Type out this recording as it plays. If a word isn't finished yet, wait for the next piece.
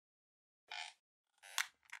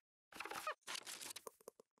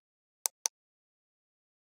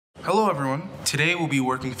Hello everyone. Today we'll be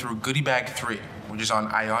working through Goodie Bag 3, which is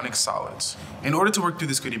on ionic solids. In order to work through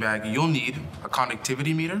this goodie bag, you'll need a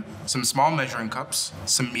conductivity meter, some small measuring cups,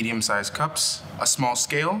 some medium-sized cups, a small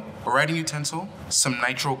scale, a writing utensil, some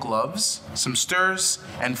nitrile gloves, some stirrers,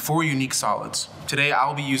 and 4 unique solids. Today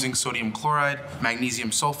I'll be using sodium chloride,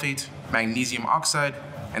 magnesium sulfate, magnesium oxide,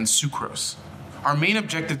 and sucrose. Our main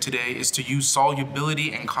objective today is to use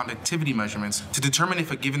solubility and conductivity measurements to determine if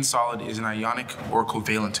a given solid is an ionic or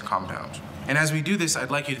covalent compound. And as we do this, I'd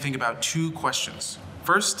like you to think about 2 questions.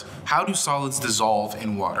 First, how do solids dissolve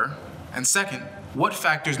in water? And second, what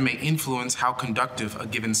factors may influence how conductive a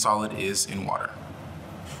given solid is in water?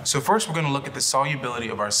 So first, we're going to look at the solubility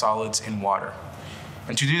of our solids in water.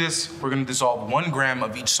 And to do this, we're going to dissolve 1 gram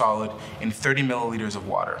of each solid in 30 milliliters of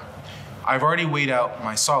water. I've already weighed out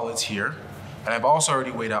my solids here, and I've also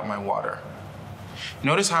already weighed out my water.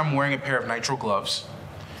 Notice how I'm wearing a pair of nitrile gloves.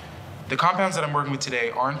 The compounds that I'm working with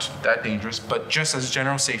today aren't that dangerous, but just as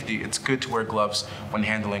general safety, it's good to wear gloves when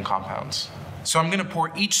handling compounds. So I'm gonna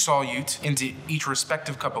pour each solute into each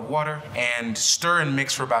respective cup of water and stir and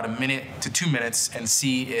mix for about 1 to 2 minutes and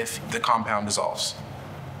see if the compound dissolves.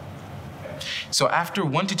 So after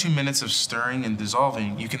 1 to 2 minutes of stirring and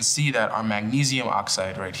dissolving, you can see that our magnesium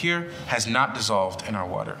oxide right here has not dissolved in our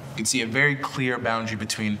water. You can see a very clear boundary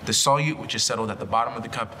between the solute, which is settled at the bottom of the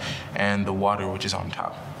cup, and the water, which is on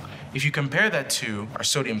top. If you compare that to our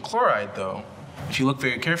sodium chloride though, if you look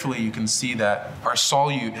very carefully, you can see that our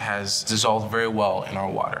solute has dissolved very well in our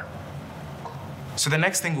water. So the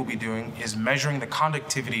next thing we'll be doing is measuring the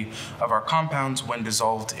conductivity of our compounds when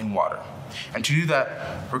dissolved in water. And to do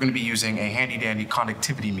that, we're going to be using a handy-dandy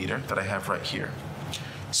conductivity meter that I have right here.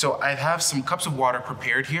 So I have some cups of water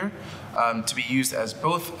prepared here to be used as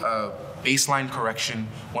both a baseline correction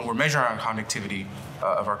when we're measuring our conductivity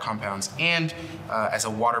of our compounds and as a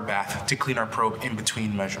water bath to clean our probe in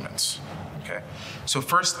between measurements. Okay. So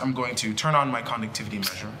first, I'm going to turn on my conductivity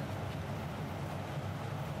measure.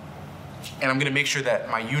 And I'm going to make sure that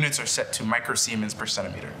my units are set to microsiemens per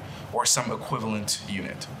centimeter, or some equivalent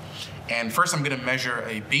unit. And first I'm going to measure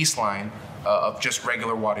a baseline of just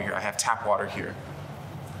regular water here. I have tap water here.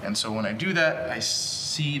 And so when I do that, I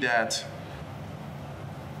see that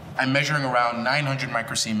I'm measuring around 900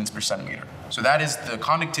 microsiemens per centimeter. So that is the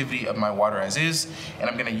conductivity of my water as is, and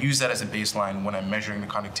I'm going to use that as a baseline when I'm measuring the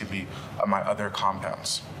conductivity of my other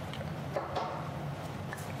compounds.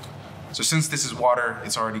 So since this is water,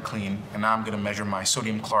 it's already clean, and now I'm going to measure my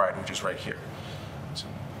sodium chloride, which is right here. So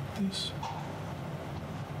this.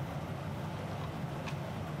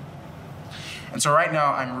 And so right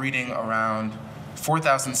now I'm reading around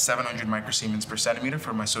 4,700 microsiemens per centimeter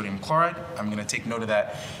for my sodium chloride. I'm going to take note of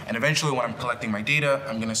that, and eventually when I'm collecting my data,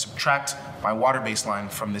 I'm going to subtract my water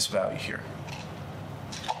baseline from this value here.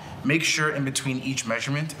 Make sure in between each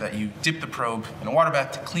measurement that you dip the probe in a water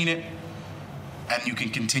bath to clean it, and you can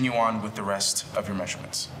continue on with the rest of your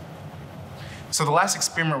measurements. So the last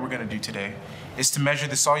experiment we're going to do today is to measure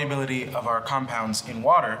the solubility of our compounds in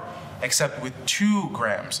water, except with 2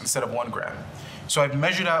 grams instead of 1 gram. So I've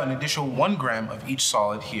measured out an additional 1 gram of each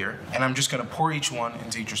solid here, and I'm just going to pour each one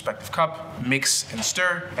into each respective cup, mix and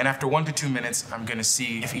stir, and after 1 to 2 minutes, I'm going to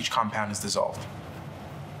see if each compound is dissolved.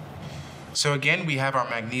 So again, we have our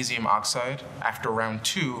magnesium oxide after round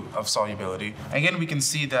 2 of solubility. Again, we can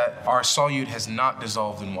see that our solute has not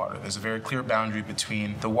dissolved in water. There's a very clear boundary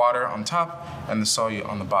between the water on top and the solute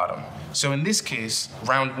on the bottom. So in this case,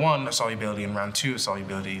 round 1 of solubility and round 2 of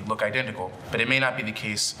solubility look identical, but it may not be the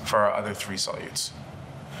case for our other 3 solutes.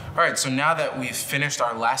 All right, so now that we've finished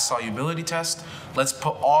our last solubility test, let's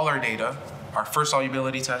put all our data, our first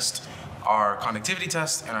solubility test, our conductivity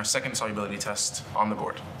test, and our second solubility test on the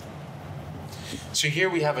board. So here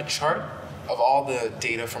we have a chart of all the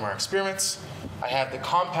data from our experiments. I have the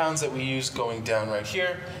compounds that we use going down right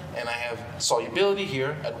here, and I have solubility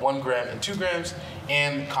here at 1 gram and 2 grams,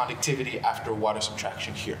 and conductivity after water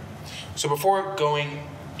subtraction here. So before going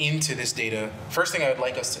into this data, first thing I would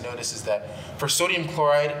like us to notice is that for sodium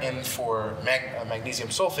chloride and for magnesium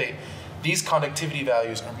sulfate, these conductivity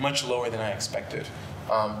values are much lower than I expected.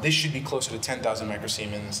 This should be closer to 10,000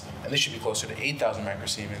 microsiemens, and this should be closer to 8,000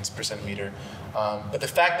 microsiemens per centimeter. But the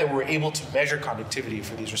fact that we're able to measure conductivity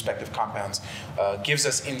for these respective compounds gives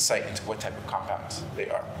us insight into what type of compounds they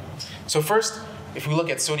are. So first, if we look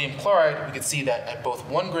at sodium chloride, we can see that at both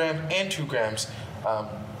 1 gram and 2 grams,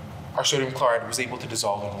 our sodium chloride was able to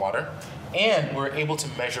dissolve in water, and we're able to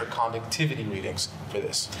measure conductivity readings for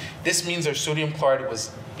this. This means our sodium chloride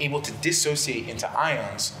was able to dissociate into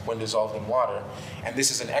ions when dissolved in water, and this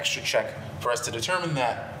is an extra check for us to determine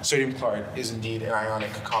that sodium chloride is indeed an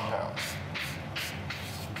ionic compound.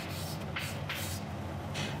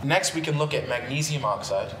 Next, we can look at magnesium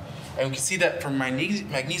oxide, and we can see that for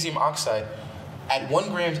magnesium oxide, at 1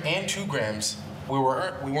 gram and 2 grams, we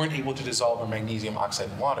weren't able to dissolve our magnesium oxide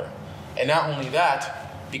in water. And not only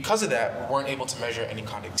that, because of that, we weren't able to measure any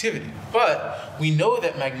conductivity. But we know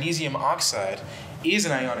that magnesium oxide is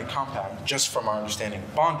an ionic compound just from our understanding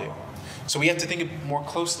of bonding. So we have to think more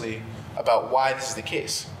closely about why this is the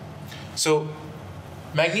case. So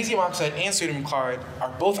magnesium oxide and sodium chloride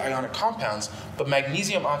are both ionic compounds, but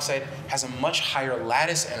magnesium oxide has a much higher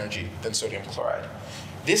lattice energy than sodium chloride.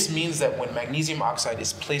 This means that when magnesium oxide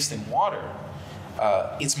is placed in water,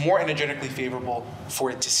 it's more energetically favorable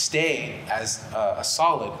for it to stay as a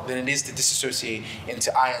solid than it is to dissociate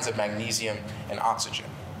into ions of magnesium and oxygen.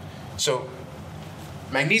 So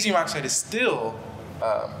magnesium oxide is still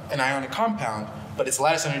an ionic compound, but its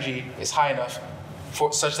lattice energy is high enough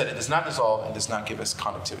such that it does not dissolve and does not give us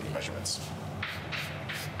conductivity measurements.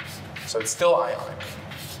 So it's still ionic.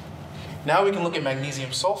 Now we can look at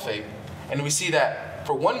magnesium sulfate, and we see that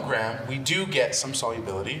for 1 gram, we do get some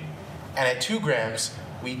solubility, and at 2 grams,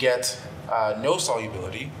 we get no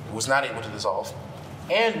solubility. It was not able to dissolve,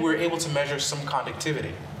 and we're able to measure some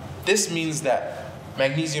conductivity. This means that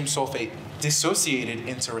magnesium sulfate dissociated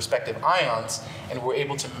into respective ions, and we're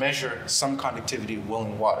able to measure some conductivity while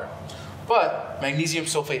in water. But magnesium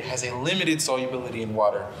sulfate has a limited solubility in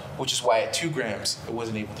water, which is why at 2 grams, it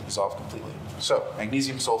wasn't able to dissolve completely. So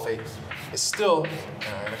magnesium sulfate is still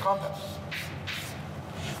an ionic compound.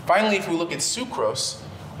 Finally, if we look at sucrose,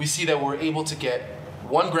 we see that we're able to get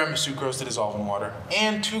 1 gram of sucrose to dissolve in water,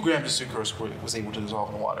 and 2 grams of sucrose was able to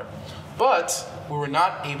dissolve in water. But we were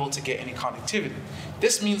not able to get any conductivity.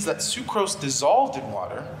 This means that sucrose dissolved in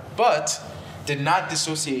water, but did not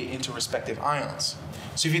dissociate into respective ions.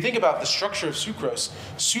 So if you think about the structure of sucrose,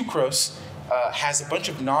 has a bunch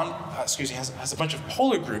of has a bunch of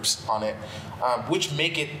polar groups on it, which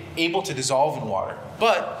make it able to dissolve in water.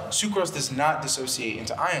 But sucrose does not dissociate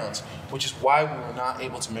into ions, which is why we were not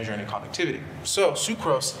able to measure any conductivity. So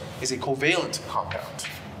sucrose is a covalent compound.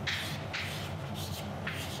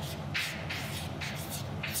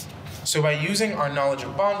 So by using our knowledge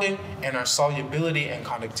of bonding and our solubility and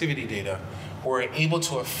conductivity data, we're able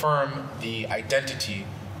to affirm the identity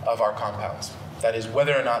of our compounds. That is,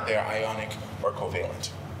 whether or not they are ionic or covalent.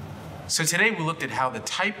 So today we looked at how the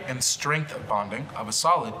type and strength of bonding of a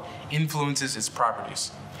solid influences its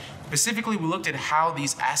properties. Specifically, we looked at how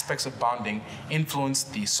these aspects of bonding influence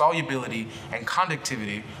the solubility and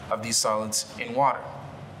conductivity of these solids in water.